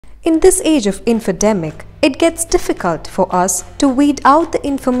In this age of infodemic, it gets difficult for us to weed out the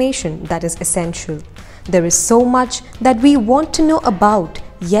information that is essential. There is so much that we want to know about,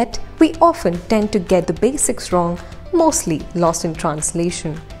 yet we often tend to get the basics wrong, mostly lost in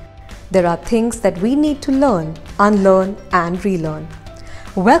translation. There are things that we need to learn, unlearn and relearn.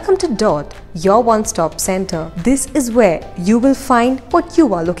 Welcome to DOT, your one-stop center. This is where you will find what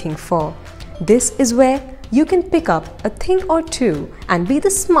you are looking for. This is where you can pick up a thing or two and be the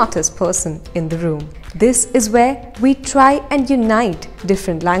smartest person in the room. This is where we try and unite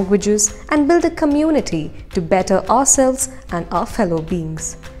different languages and build a community to better ourselves and our fellow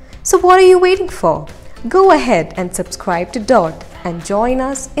beings. So what are you waiting for? Go ahead and subscribe to DOT and join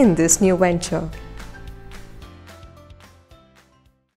us in this new venture.